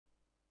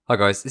Hi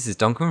guys, this is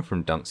Duncan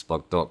from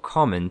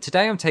dunksblog.com, and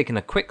today I'm taking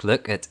a quick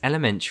look at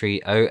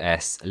Elementary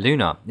OS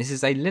Luna. This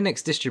is a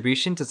Linux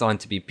distribution designed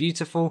to be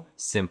beautiful,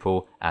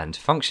 simple and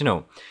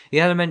functional.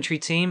 The Elementary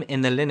team in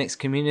the Linux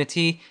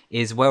community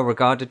is well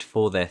regarded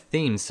for their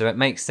themes, so it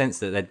makes sense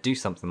that they'd do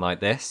something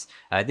like this.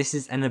 This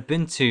is an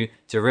Ubuntu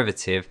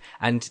derivative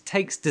and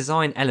takes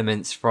design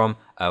elements from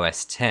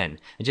OS X. And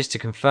just to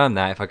confirm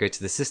that, if I go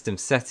to the system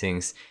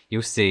settings,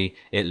 you'll see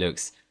it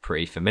looks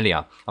pretty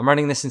familiar. I'm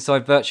running this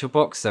inside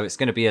VirtualBox, so it's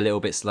going to be a little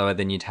bit slower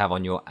than you'd have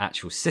on your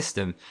actual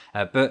system,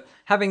 but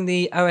having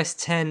the OS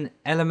X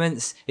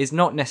elements is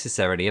not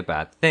necessarily a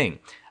bad thing.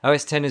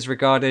 OS X is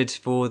regarded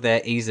for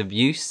their ease of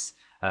use.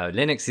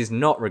 Linux is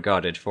not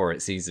regarded for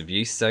its ease of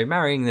use, so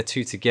marrying the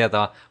two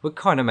together would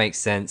kind of make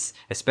sense,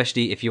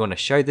 especially if you want to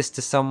show this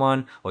to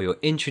someone, or you're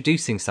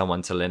introducing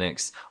someone to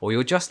Linux, or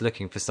you're just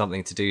looking for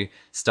something to do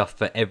stuff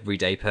for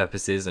everyday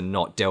purposes and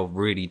not delve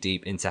really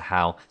deep into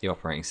how the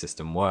operating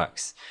system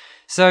works.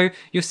 So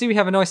you'll see we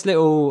have a nice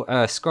little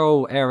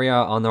scroll area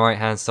on the right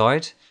hand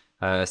side.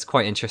 It's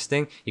quite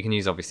interesting. You can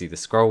use obviously the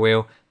scroll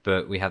wheel,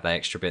 but we have that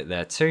extra bit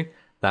there too.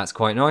 That's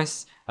quite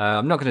nice.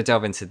 I'm not going to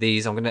delve into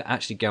these. I'm going to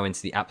actually go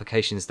into the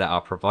applications that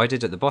are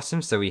provided at the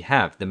bottom. So we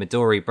have the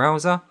Midori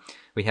browser,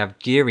 we have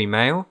Geary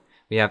Mail,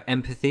 we have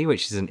Empathy,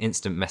 which is an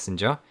instant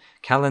messenger,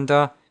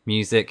 Calendar,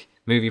 Music,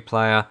 Movie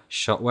Player,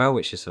 Shotwell,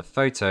 which is for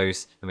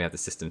photos, and we have the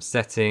system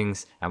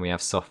settings, and we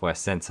have Software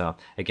Center.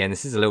 Again,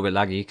 this is a little bit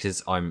laggy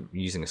because I'm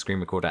using a screen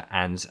recorder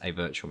and a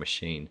virtual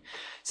machine.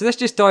 So let's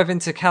just dive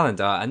into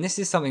Calendar, and this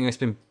is something that's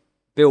been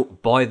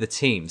built by the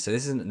team. So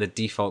this isn't the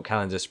default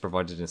calendars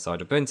provided inside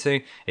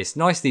Ubuntu. It's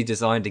nicely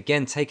designed,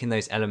 again taking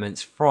those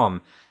elements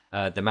from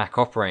the Mac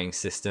operating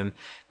system.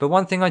 But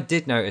one thing I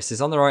did notice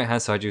is on the right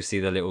hand side you'll see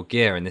the little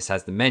gear, and this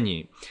has the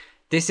menu.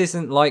 This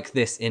isn't like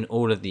this in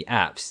all of the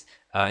apps.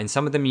 In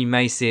some of them you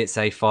may see it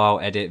say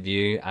File, Edit,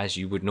 View, as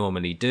you would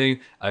normally do.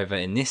 Over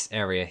in this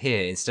area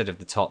here, instead of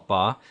the top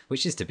bar,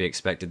 which is to be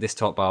expected, this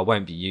top bar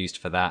won't be used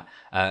for that.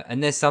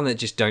 And there's some that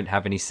just don't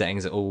have any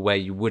settings at all where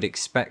you would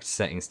expect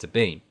settings to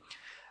be.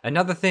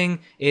 Another thing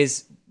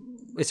is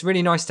it's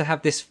really nice to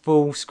have this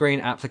full screen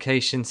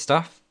application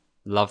stuff.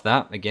 Love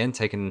that. Again,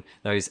 taking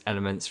those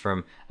elements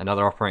from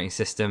another operating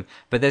system,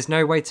 but there's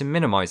no way to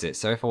minimize it.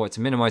 So if I want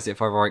to minimize it,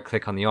 if I right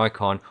click on the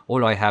icon,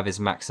 all I have is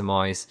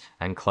maximize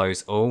and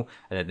close all.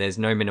 There's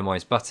no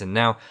minimize button.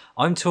 Now,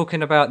 I'm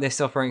talking about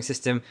this operating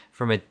system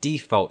from a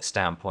default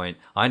standpoint.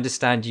 I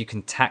understand you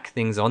can tack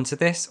things onto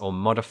this or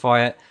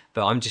modify it,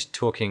 but I'm just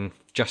talking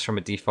just from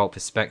a default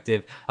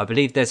perspective. I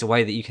believe there's a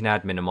way that you can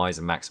add minimize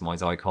and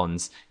maximize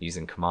icons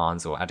using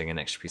commands or adding an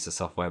extra piece of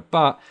software,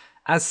 but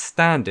as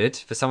standard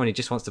for someone who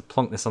just wants to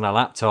plonk this on a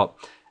laptop,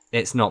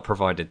 it's not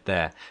provided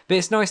there. But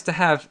it's nice to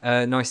have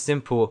a nice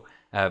simple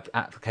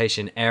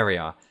application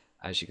area.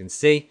 As you can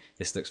see,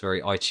 this looks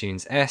very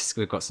iTunes-esque.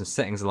 We've got some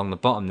settings along the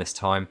bottom this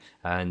time,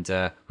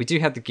 and we do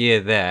have the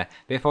gear there.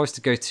 But if I was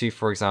to go to,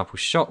 for example,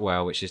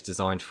 Shotwell, which is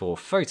designed for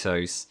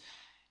photos,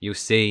 you'll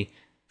see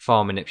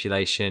file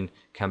manipulation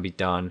can be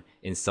done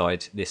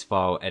inside this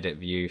File, Edit,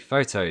 View,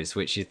 Photos,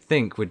 which you'd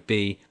think would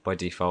be by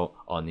default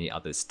on the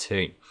others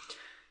too.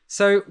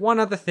 So one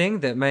other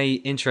thing that may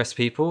interest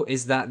people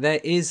is that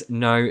there is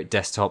no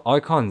desktop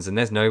icons, and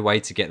there's no way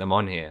to get them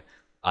on here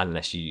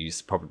unless you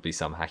use probably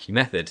some hacky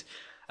method.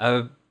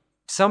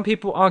 Some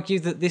people argue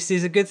that this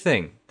is a good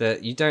thing,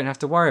 that you don't have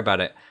to worry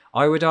about it.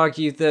 I would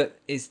argue that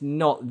it's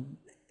not.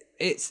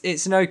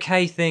 It's an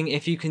okay thing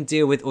if you can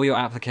deal with all your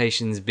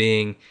applications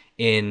being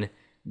in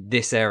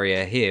this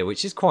area here,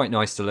 which is quite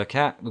nice to look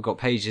at. We've got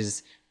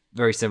pages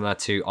very similar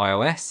to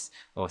iOS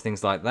or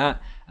things like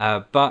that.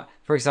 But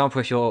for example,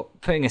 if you're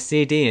putting a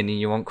CD in and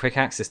you want quick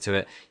access to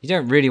it, you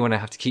don't really want to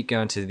have to keep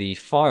going to the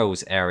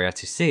files area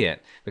to see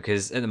it,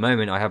 because at the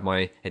moment I have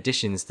my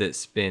editions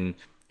that's been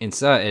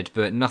inserted,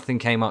 but nothing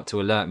came up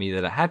to alert me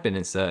that it had been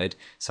inserted,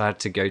 so I had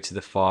to go to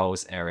the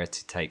files area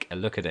to take a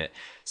look at it.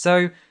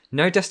 So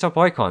no desktop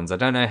icons. I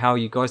don't know how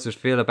you guys would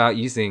feel about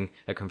using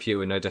a computer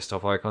with no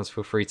desktop icons.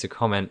 Feel free to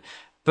comment.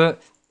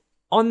 But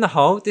on the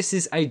whole, this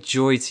is a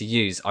joy to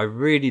use. I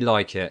really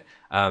like it.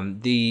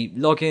 The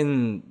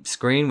login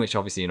screen, which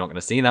obviously you're not going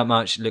to see that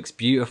much, looks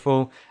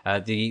beautiful.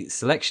 The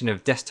selection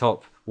of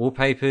desktop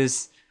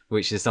wallpapers,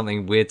 which is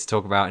something weird to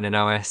talk about in an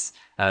OS,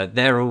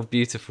 they're all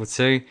beautiful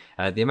too.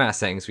 The amount of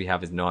settings we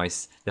have is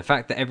nice. The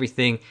fact that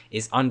everything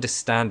is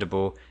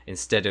understandable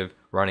instead of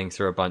running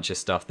through a bunch of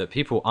stuff that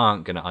people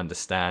aren't going to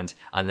understand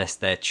unless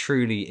they're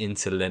truly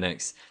into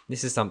Linux.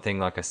 This is something,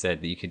 like I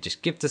said, that you could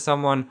just give to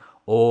someone,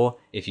 or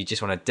if you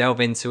just want to delve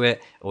into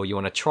it, or you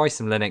want to try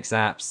some Linux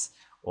apps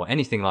or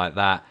anything like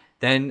that,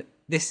 then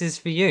this is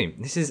for you.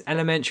 This is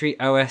Elementary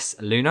OS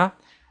Luna,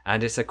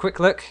 and it's a quick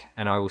look,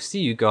 and I will see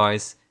you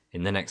guys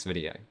in the next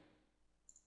video.